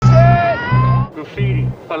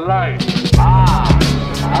for life.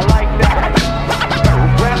 I like that.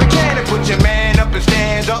 Grab a can and put your man up and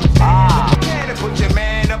stand up. Can and put your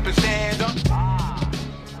man up and stand up.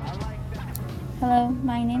 I like that. Hello,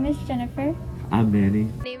 my name is Jennifer. I'm Manny.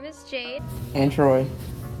 My name is Jade. And Troy.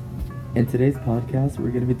 In today's podcast,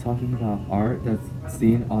 we're going to be talking about art that's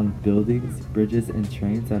seen on buildings, bridges, and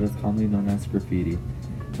trains that is commonly known as graffiti.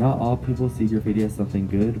 Not all people see graffiti as something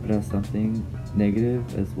good, but as something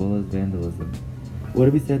negative as well as vandalism. Would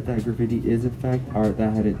it be said that graffiti is in fact art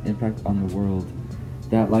that had an impact on the world?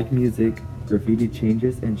 That, like music, graffiti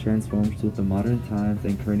changes and transforms with the modern times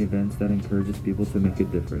and current events that encourages people to make a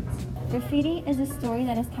difference. Graffiti is a story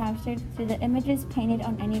that is captured through the images painted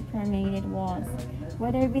on any permeated walls.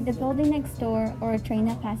 Whether it be the building next door or a train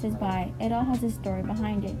that passes by, it all has a story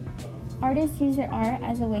behind it. Artists use their art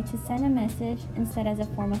as a way to send a message instead as a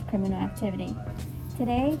form of criminal activity.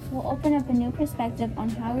 Today, we'll open up a new perspective on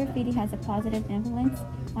how graffiti has a positive influence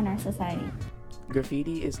on our society.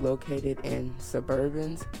 Graffiti is located in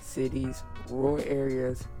suburbans, cities, rural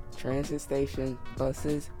areas, transit stations,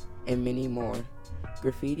 buses, and many more.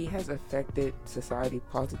 Graffiti has affected society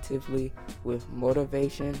positively with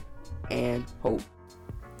motivation and hope.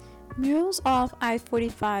 Murals off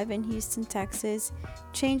I-45 in Houston, Texas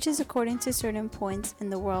changes according to certain points in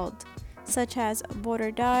the world, such as Vote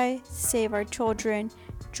or Die, Save Our Children,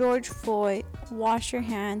 George Floyd, Wash Your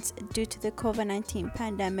Hands due to the COVID-19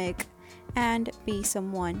 pandemic, and Be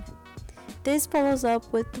Someone. This follows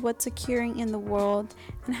up with what's occurring in the world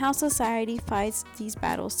and how society fights these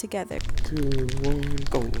battles together. 2, 1,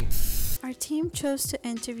 go. Our team chose to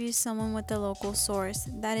interview someone with a local source,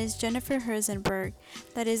 that is Jennifer Herzenberg,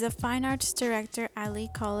 that is a fine arts director at Lee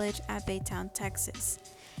College at Baytown, Texas.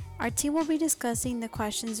 Our team will be discussing the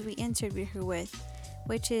questions we interviewed her with,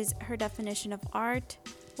 which is her definition of art,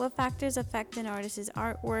 what factors affect an artist's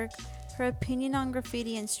artwork, her opinion on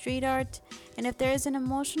graffiti and street art, and if there is an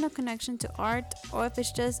emotional connection to art or if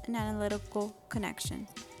it's just an analytical connection.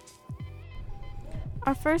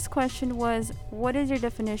 Our first question was, what is your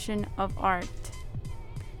definition of art?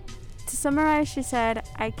 To summarize, she said,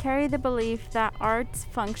 I carry the belief that art's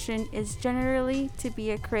function is generally to be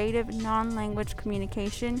a creative non-language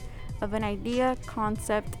communication of an idea,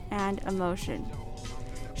 concept, and emotion.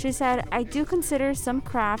 She said, I do consider some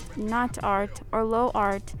craft not art or low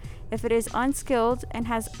art if it is unskilled and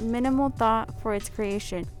has minimal thought for its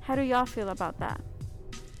creation. How do y'all feel about that?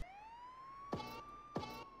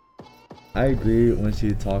 I agree when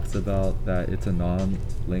she talks about that it's a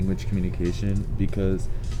non-language communication, because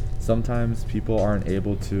sometimes people aren't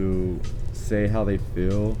able to say how they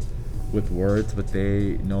feel with words, but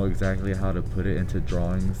they know exactly how to put it into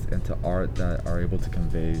drawings, into art that are able to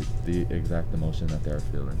convey the exact emotion that they're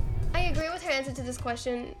feeling. I agree with her answer to this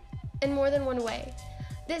question in more than one way.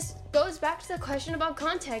 This goes back to the question about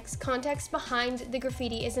context. Context behind the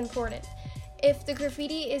graffiti is important. If the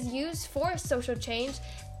graffiti is used for social change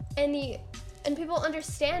and people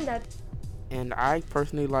understand that. And I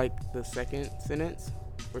personally like the second sentence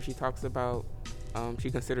where she talks about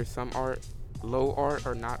she considers some art low art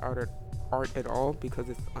or not art at all because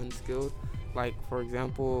it's unskilled. Like, for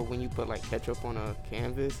example, when you put like ketchup on a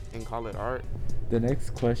canvas and call it art. The next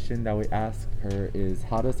question that we ask her is,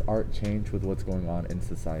 how does art change with what's going on in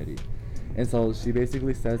society? And so she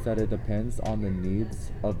basically says that it depends on the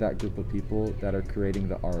needs of that group of people that are creating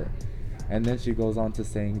the art. And then she goes on to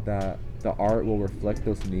saying that the art will reflect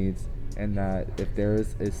those needs, and that if there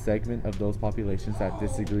is a segment of those populations that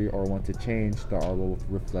disagree or want to change, the art will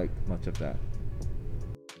reflect much of that.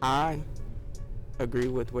 I agree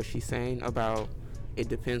with what she's saying about it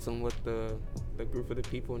depends on what the group of the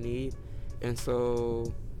people need. And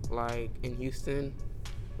so, like in Houston,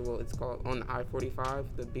 well, it's called on the I-45,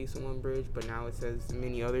 the Be Someone Bridge, but now it says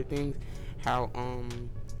many other things. How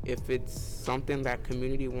if it's something that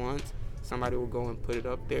community wants, somebody will go and put it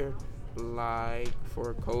up there. Like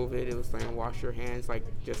for COVID, it was saying wash your hands, like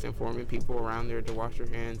just informing people around there to wash your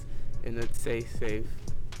hands and to stay safe.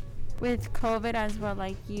 With COVID as well,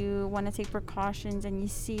 like you want to take precautions and you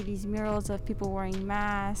see these murals of people wearing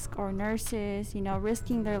masks or nurses,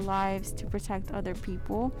 risking their lives to protect other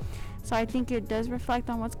people. So I think it does reflect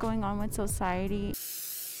on what's going on with society.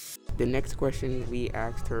 The next question we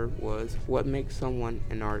asked her was, what makes someone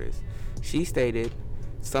an artist? She stated,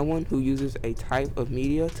 someone who uses a type of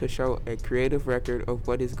media to show a creative record of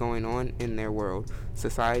what is going on in their world,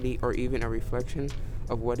 society, or even a reflection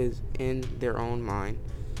of what is in their own mind.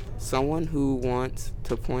 Someone who wants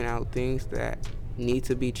to point out things that need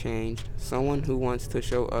to be changed. Someone who wants to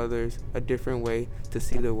show others a different way to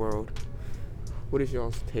see the world. What is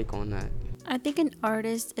y'all's take on that? I think an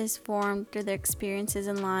artist is formed through their experiences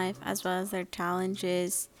in life as well as their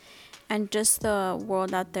challenges and just the world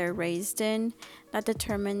that they're raised in that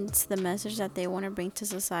determines the message that they want to bring to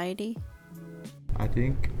society. I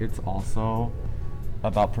think it's also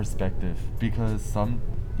about perspective because some,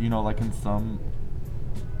 like in some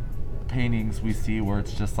paintings we see where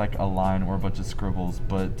it's just like a line or a bunch of scribbles,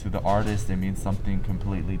 but to the artist it means something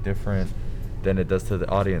completely different than it does to the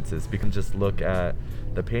audiences. We can just look at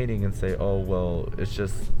the painting and say, oh well, it's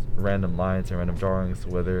just random lines and random drawings,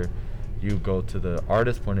 whether you go to the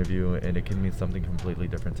artist's point of view and it can mean something completely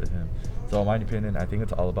different to him. So in my opinion, I think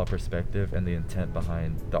it's all about perspective and the intent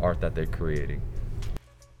behind the art that they're creating.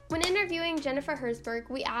 When interviewing Jennifer Herzberg,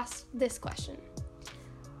 we asked this question: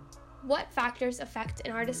 what factors affect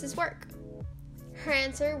an artist's work? Her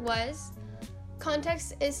answer was,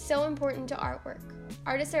 context is so important to artwork.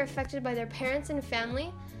 Artists are affected by their parents and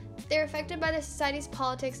family. They're affected by the society's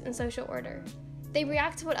politics and social order. They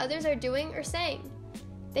react to what others are doing or saying.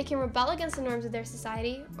 They can rebel against the norms of their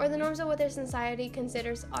society or the norms of what their society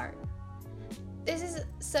considers art. This is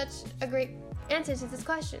such a great answer to this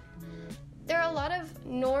question. There are a lot of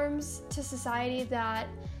norms to society that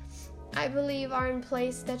I believe are in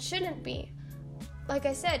place that shouldn't be. Like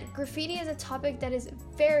I said, graffiti is a topic that is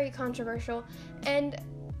very controversial, and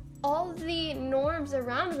all the norms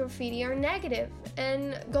around graffiti are negative,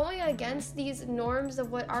 and going against these norms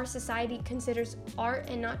of what our society considers art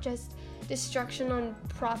and not just destruction on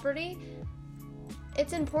property,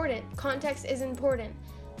 it's important. Context is important.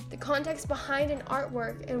 The context behind an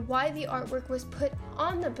artwork and why the artwork was put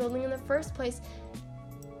on the building in the first place,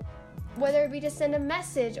 whether it be to send a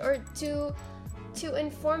message or to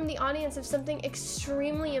inform the audience of something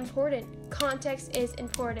extremely important. Context is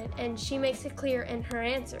important, and she makes it clear in her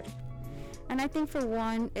answer. And I think for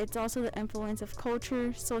one, it's also the influence of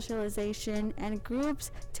culture, socialization, and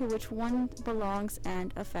groups to which one belongs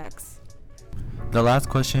and affects. The last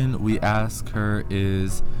question we ask her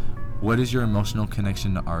is, what is your emotional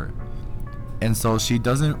connection to art? And so she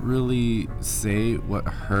doesn't really say what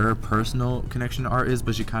her personal connection to art is,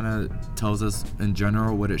 but she kind of tells us in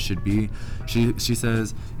general what it should be. She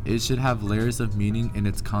says it should have layers of meaning in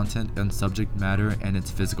its content and subject matter and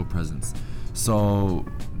its physical presence. So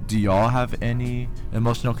do y'all have any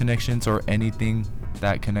emotional connections or anything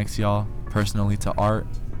that connects y'all personally to art?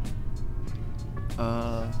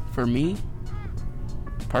 For me,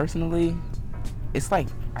 personally, it's like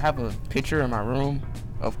I have a picture in my room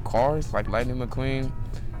of cars, like Lightning McQueen,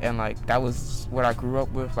 and like that was what I grew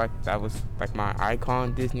up with. Like that was like my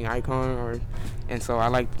icon, Disney icon, and so I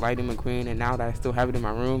liked Lightning McQueen, and now that I still have it in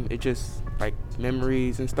my room, it just like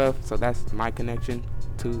memories and stuff. So that's my connection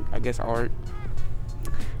to, I guess, art.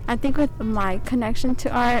 I think with my connection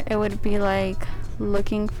to art, it would be like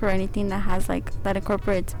looking for anything that has like that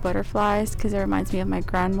incorporates butterflies, because it reminds me of my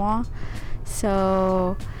grandma.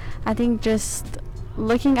 So I think just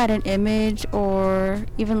looking at an image or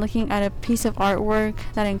even looking at a piece of artwork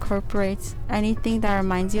that incorporates anything that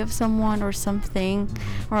reminds you of someone or something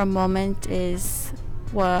or a moment is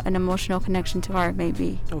what an emotional connection to art may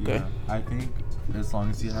be. Okay. Yeah, I think as long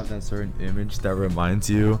as you have that certain image that reminds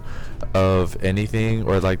you of anything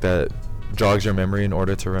or like that jogs your memory in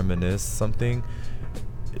order to reminisce something,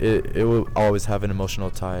 it will always have an emotional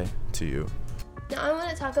tie to you. Now I want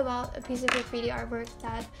to talk about a piece of graffiti artwork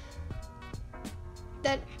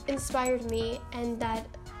that inspired me and that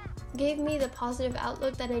gave me the positive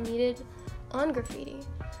outlook that I needed on graffiti.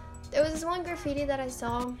 There was this one graffiti that I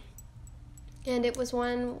saw, and it was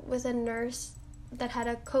one with a nurse that had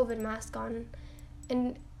a COVID mask on,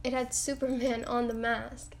 and it had Superman on the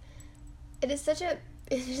mask. It is such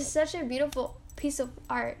a beautiful piece of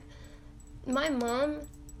art. My mom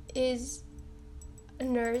is a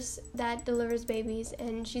nurse that delivers babies,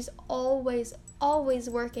 and she's always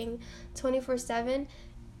working 24/7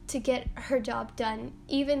 to get her job done.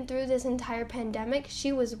 Even through this entire pandemic,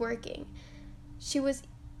 she was working. She was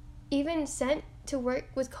even sent to work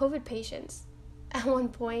with COVID patients at one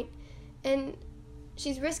point, and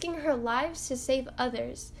she's risking her lives to save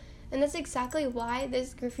others. And that's exactly why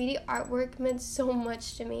this graffiti artwork meant so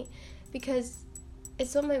much to me, because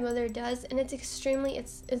it's what my mother does, and it's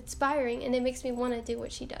inspiring, and it makes me want to do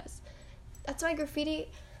what she does. That's why graffiti,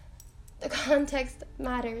 the context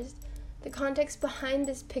matters. The context behind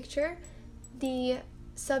this picture, the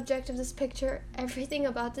subject of this picture, everything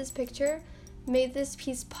about this picture made this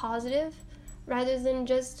piece positive rather than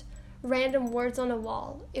just random words on a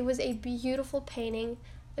wall. It was a beautiful painting,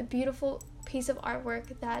 a beautiful piece of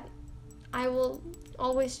artwork that I will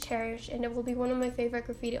always cherish, and it will be one of my favorite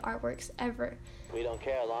graffiti artworks ever. We don't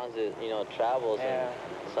care as long as it, travels and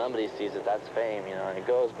somebody sees it. That's fame, and it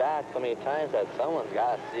goes back so many times that someone's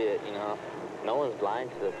got to see it, No one's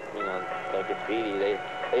blind to the, the graffiti.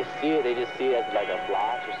 They see it. They just see it as like a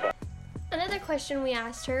blotch or something. Another question we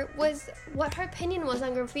asked her was what her opinion was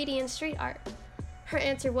on graffiti and street art. Her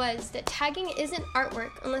answer was that tagging isn't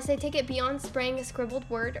artwork unless they take it beyond spraying a scribbled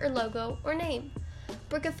word or logo or name.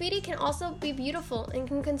 But graffiti can also be beautiful and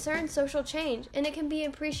can concern social change, and it can be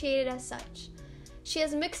appreciated as such. She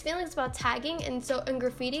has mixed feelings about tagging and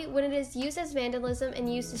graffiti when it is used as vandalism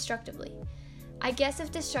and used destructively. I guess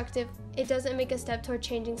if destructive, it doesn't make a step toward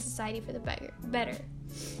changing society for the better.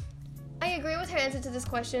 I agree with her answer to this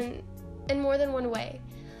question in more than one way.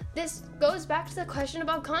 This goes back to the question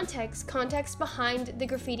about context. Context behind the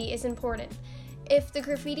graffiti is important. If the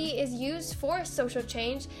graffiti is used for social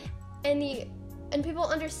change and people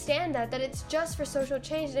understand that it's just for social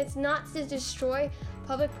change and it's not to destroy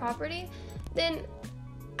public property, then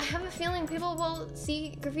I have a feeling people will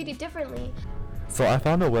see graffiti differently. So I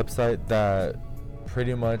found a website that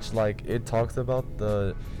pretty much it talks about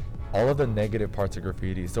all of the negative parts of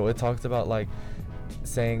graffiti. So it talks about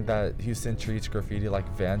saying that Houston treats graffiti like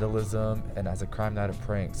vandalism and as a crime, not a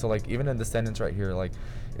prank. So even in the sentence right here,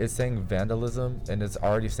 it's saying vandalism and it's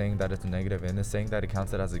already saying that it's negative, and it's saying that it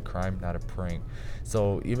counts it as a crime, not a prank.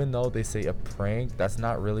 So even though they say a prank, that's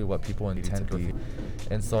not really what people intend to be.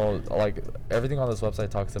 And so everything on this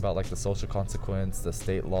website talks about the social consequence, the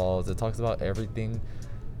state laws. It talks about everything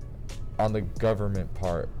on the government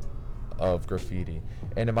part of graffiti.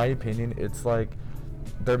 And in my opinion, it's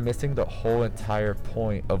they're missing the whole entire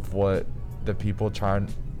point of what the people trying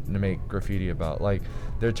to make graffiti about.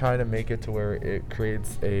 They're trying to make it to where it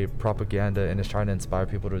creates a propaganda and is trying to inspire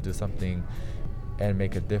people to do something and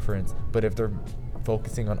make a difference. But if they're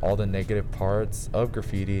focusing on all the negative parts of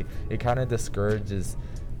graffiti, it kind of discourages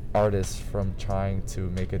artists from trying to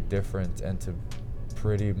make a difference and to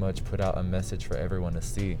pretty much put out a message for everyone to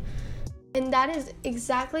see. And that is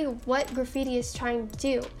exactly what graffiti is trying to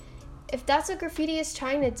do. If that's what graffiti is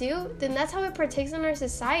trying to do, then that's how it partakes in our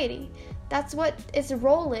society. That's what its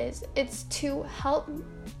role is. It's to help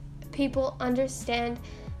people understand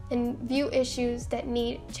and view issues that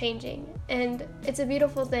need changing. And it's a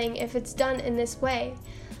beautiful thing if it's done in this way.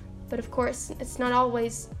 But of course, it's not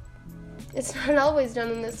always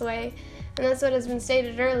done in this way. And that's what has been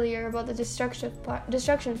stated earlier about the destruction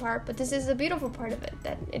part. But this is the beautiful part of it,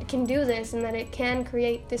 that it can do this and that it can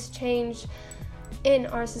create this change in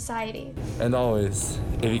our society. And always,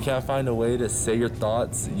 if you can't find a way to say your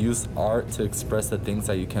thoughts, use art to express the things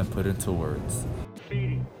that you can't put into words.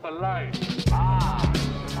 Graffiti for life.